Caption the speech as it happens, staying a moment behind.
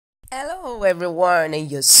Hello everyone, and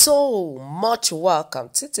you're so much welcome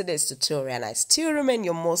to today's tutorial. And I still remain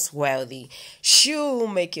your most wealthy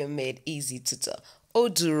shoemaking made easy tutor,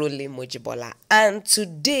 Odurole Mojibola. And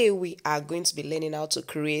today we are going to be learning how to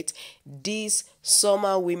create these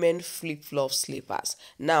summer women flip-flop slippers.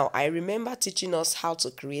 Now, I remember teaching us how to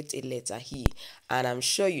create a letter E, and I'm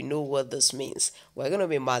sure you know what this means. We're going to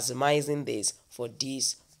be maximizing this for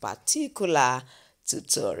this particular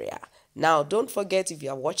tutorial. Now, don't forget, if you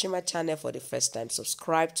are watching my channel for the first time,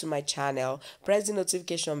 subscribe to my channel, press the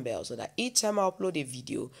notification bell so that each time I upload a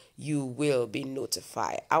video, you will be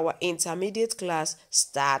notified. Our intermediate class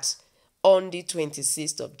starts on the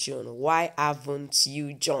 26th of June. Why haven't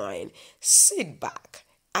you joined? Sit back,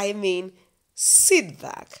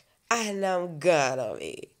 and I'm gonna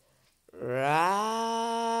be right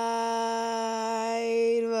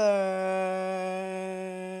there.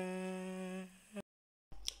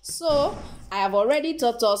 So I have already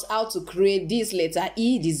taught us how to create this letter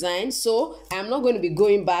E design, so I'm not going to be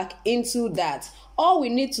going back into that. All we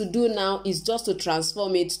need to do now is just to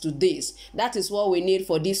transform it to this. That is what we need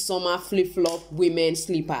for this summer flip-flop women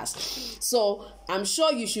slippers. So I'm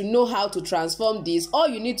sure you should know how to transform this. All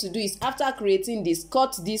you need to do is, after creating this,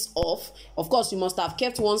 cut this off. Of course, you must have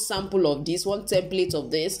kept one sample of this, one template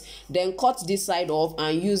of this, then cut this side off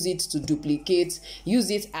and use it to duplicate,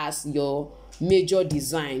 use it as your major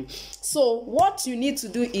design. So what you need to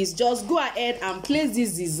do is just go ahead and place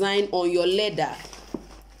this design on your leather.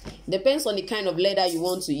 Depends on the kind of leather you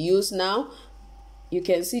want to use. Now you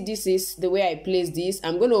can see this is the way I place this.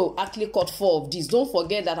 I'm going to actually cut 4 of these. Don't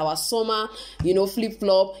forget that our summer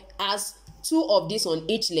flip-flop has 2 of these on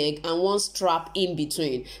each leg and 1 strap in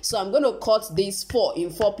between. So I'm going to cut these 4 in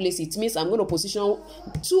 4 places. It means I'm going to position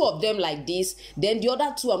 2 of them like this, then the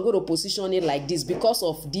other 2 I'm going to position it like this because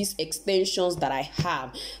of these extensions that I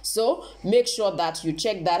have. So make sure that you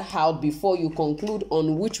check that out before you conclude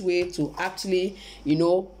on which way to actually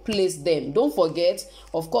place them. Don't forget,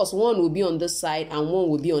 of course, 1 will be on this side and 1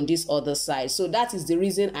 will be on this other side. So that is the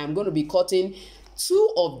reason I'm going to be cutting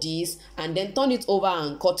 2 of these and then turn it over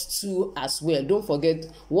and cut 2 as well. Don't forget,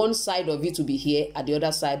 one side of it will be here and the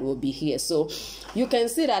other side will be here. So you can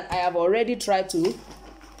see that I have already tried to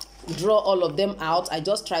draw all of them out. I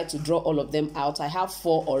just tried to draw all of them out. I have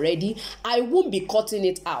 4 already. I won't be cutting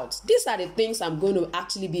it out. These are the things I'm going to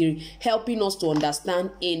actually be helping us to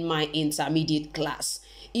understand in my intermediate class.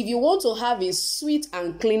 If you want to have a sweet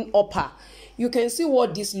and clean upper, you can see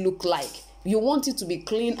what this look like. You want it to be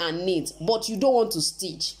clean and neat, but you don't want to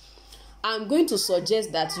stitch. I'm going to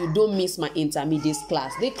suggest that you don't miss my intermediate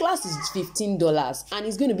class. The class is $15 and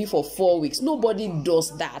it's going to be for 4 weeks. Nobody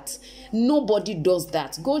does that. Nobody does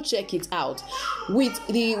that. Go check it out. With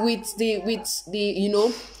the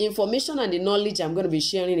information and the knowledge I'm going to be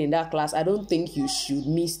sharing in that class, I don't think you should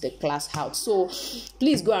miss the class out. So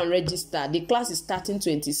please go and register. The class is starting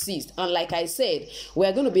 26th, and like I said,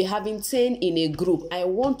 we're going to be having 10 in a group. I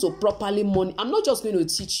want to properly monitor. I'm not just going to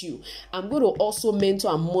teach you. I'm going to also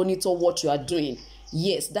mentor and monitor what you are doing.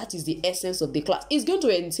 Yes, that is the essence of the class. It's going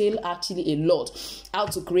to entail actually a lot. How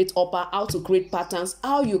to create upper, how to create patterns,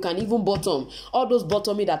 how you can even bottom, all those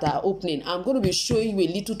bottoming that are opening. I'm going to be showing you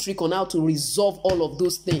a little trick on how to resolve all of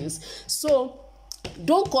those things. So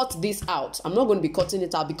don't cut this out. I'm not going to be cutting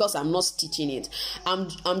it out because I'm not stitching it. I'm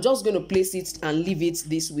just going to place it and leave it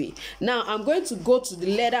this way. Now I'm going to go to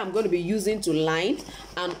the leather I'm going to be using to line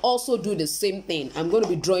and also do the same thing. I'm going to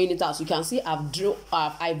be drawing it out. So you can see I've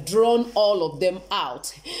drawn all of them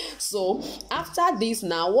out. So after this,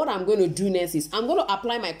 now what I'm going to do next is I'm going to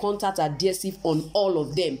apply my contact adhesive on all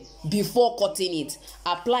of them before cutting it.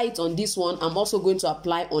 Apply it on this one. I'm also going to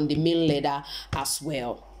apply on the main leather as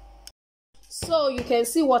well. So you can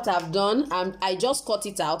see what I've done. I just cut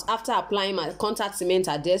it out after applying my contact cement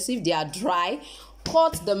adhesive. They are dry.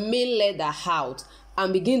 Cut the main leather out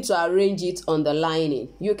and begin to arrange it on the lining.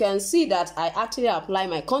 You can see that I actually apply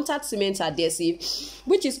my contact cement adhesive,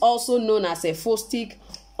 which is also known as a Forte,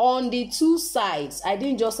 on the 2 sides. I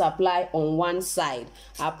didn't just apply on one side.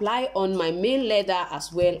 I apply on my main leather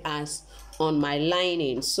as well as on my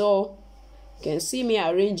lining. So you can see me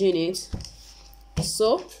arranging it.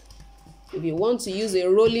 So if you want to use a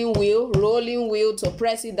rolling wheel to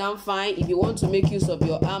press it down, fine. If you want to make use of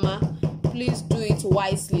your hammer, please do it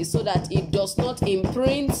wisely so that it does not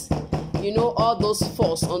imprint all those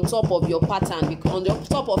force on top of your pattern, on the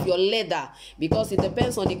top of your leather, because it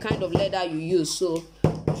depends on the kind of leather you use. So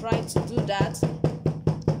try to do that.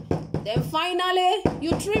 Then finally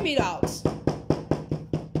you trim it out.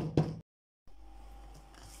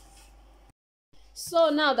 So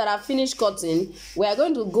now that I've finished cutting, we are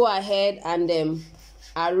going to go ahead and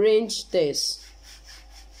arrange this.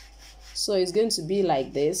 So it's going to be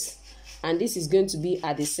like this, and this is going to be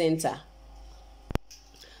at the center.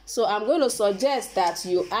 So I'm going to suggest that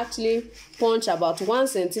you actually punch about 1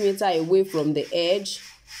 centimeter away from the edge.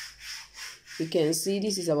 You can see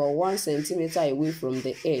this is about 1 centimeter away from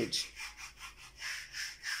the edge.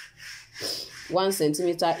 1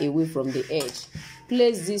 centimeter away from the edge.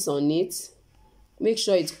 Place this on it. Make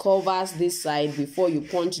sure it covers this side before you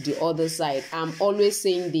punch the other side. I'm always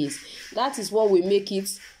saying this. That is what will make it,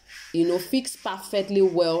 you know, fix perfectly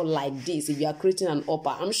well like this if you are creating an upper.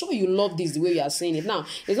 I'm sure you love this the way you are saying it. Now,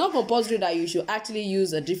 it's not compulsory that you should actually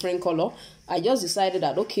use a different color. I just decided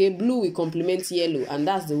that, okay, blue will complement yellow, and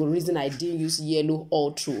that's the reason I didn't use yellow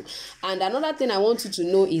all through. And another thing I want you to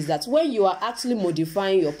know is that when you are actually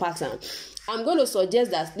modifying your pattern, I'm going to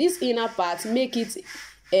suggest that this inner part, make it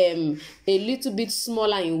a little bit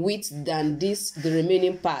smaller in width than the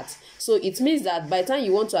remaining part. So it means that by the time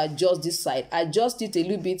you want to adjust this side, adjust it a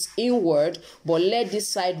little bit inward, but let this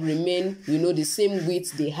side remain, you know, the same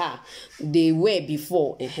width they were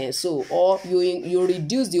before. So, or you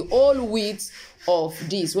reduce the whole width of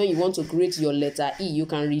this. When you want to create your letter E, you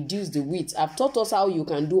can reduce the width. I've taught us how you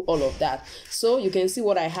can do all of that. So you can see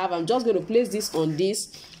what I have. I'm just going to place this on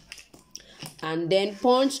this and then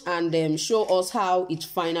punch and show us how it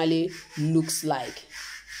finally looks like.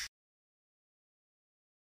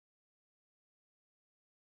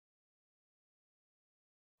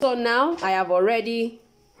 So now I have already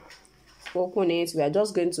opened it. We are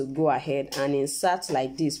just going to go ahead and insert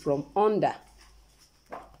like this from under.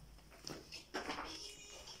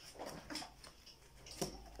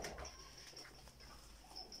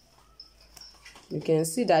 You can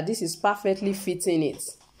see that this is perfectly fitting it.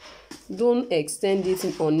 Don't extend it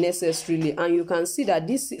unnecessarily, and you can see that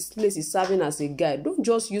this place is serving as a guide. Don't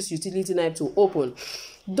just use utility knife to open.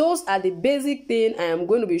 Those are the basic things I am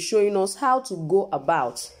going to be showing us how to go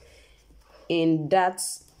about in that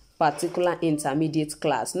particular intermediate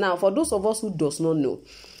class. Now, for those of us who does not know,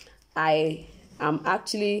 I am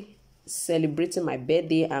actually celebrating my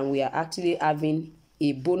birthday, and we are actually having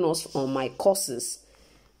a bonus on my courses.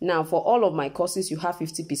 Now, for all of my courses, you have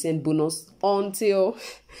 50% bonus until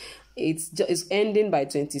it's ending by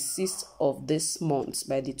 26th of this month,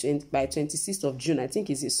 by 26th of June. I think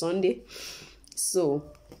it's a Sunday. So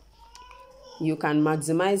you can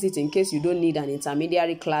maximize it in case you don't need an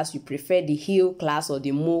intermediary class. You prefer the heel class or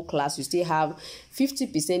the Mule class. You still have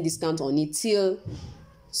 50% discount on it till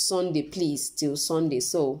Sunday, please, till Sunday.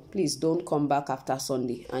 So please don't come back after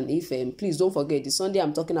Sunday. And if please don't forget, the Sunday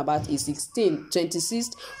I'm talking about is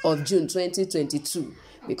 26th of June 2022,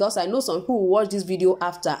 because I know some people will watch this video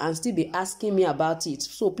after and still be asking me about it.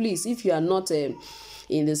 So please, if you are not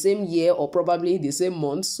in the same year or probably the same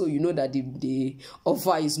month, so you know that the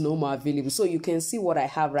offer is no more available. So you can see what I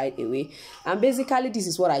have right away, and basically this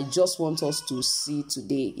is what I just want us to see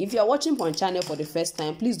today. If you are watching my channel for the first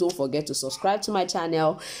time, please don't forget to subscribe to my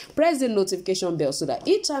channel, press the notification bell so that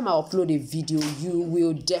each time I upload a video you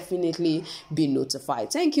will definitely be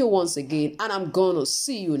notified. Thank you once again, and I'm gonna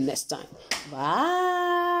see you next time. Bye.